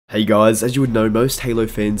Hey guys, as you would know, most Halo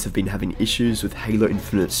fans have been having issues with Halo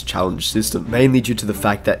Infinite's challenge system, mainly due to the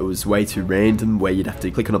fact that it was way too random, where you'd have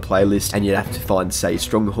to click on a playlist and you'd have to find, say,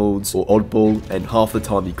 Strongholds or Oddball, and half the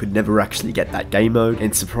time you could never actually get that game mode.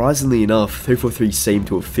 And surprisingly enough, 343 seemed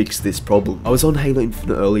to have fixed this problem. I was on Halo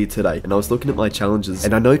Infinite earlier today, and I was looking at my challenges,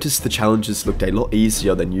 and I noticed the challenges looked a lot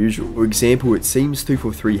easier than usual. For example, it seems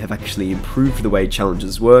 343 have actually improved the way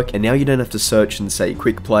challenges work, and now you don't have to search and say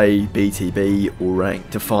quick play, BTB, or rank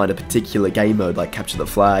to find a particular game mode like Capture the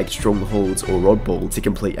Flag, Strongholds, or Oddball to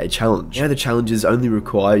complete a challenge. Now the challenges only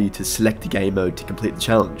require you to select a game mode to complete the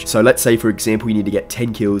challenge. So let's say, for example, you need to get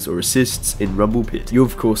 10 kills or assists in Rumble Pit. You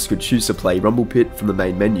of course could choose to play Rumble Pit from the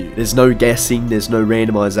main menu. There's no guessing, there's no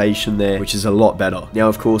randomization there, which is a lot better. Now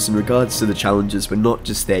of course, in regards to the challenges, we're not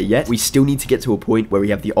just there yet. We still need to get to a point where we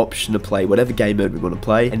have the option to play whatever game mode we want to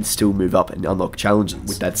play and still move up and unlock challenges.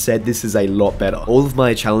 With that said, this is a lot better. All of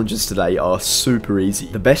my challenges today are super easy.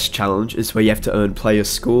 The best challenge is where you have to earn player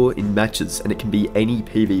score in matches, and it can be any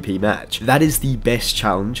PvP match. That is the best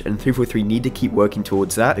challenge, and 343 need to keep working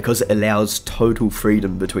towards that because it allows total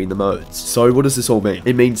freedom between the modes. So what does this all mean?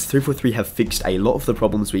 It means 343 have fixed a lot of the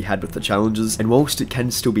problems we had with the challenges, and whilst it can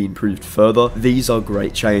still be improved further, these are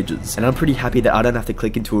great changes. And I'm pretty happy that I don't have to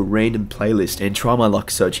click into a random playlist and try my luck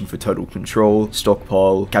searching for Total Control,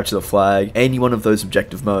 Stockpile, Capture the Flag, any one of those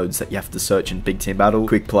objective modes that you have to search in Big Team Battle,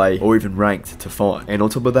 Quick Play, or even Ranked to find. And on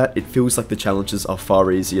top of that, it feels like the challenges are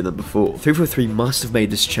far easier than before. 343 must have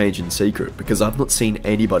made this change in secret, because I've not seen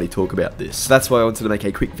anybody talk about this. So that's why I wanted to make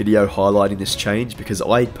a quick video highlighting this change, because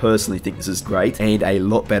I personally think this is great and a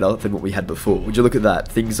lot better than what we had before. Would you look at that?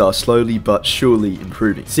 Things are slowly but surely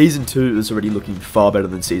improving. Season 2 is already looking far better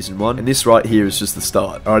than Season 1, and this right here is just the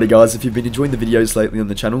start. Alrighty guys, if you've been enjoying the videos lately on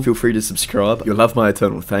the channel, feel free to subscribe. You'll have my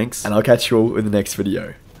eternal thanks, and I'll catch you all in the next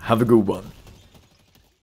video. Have a good one.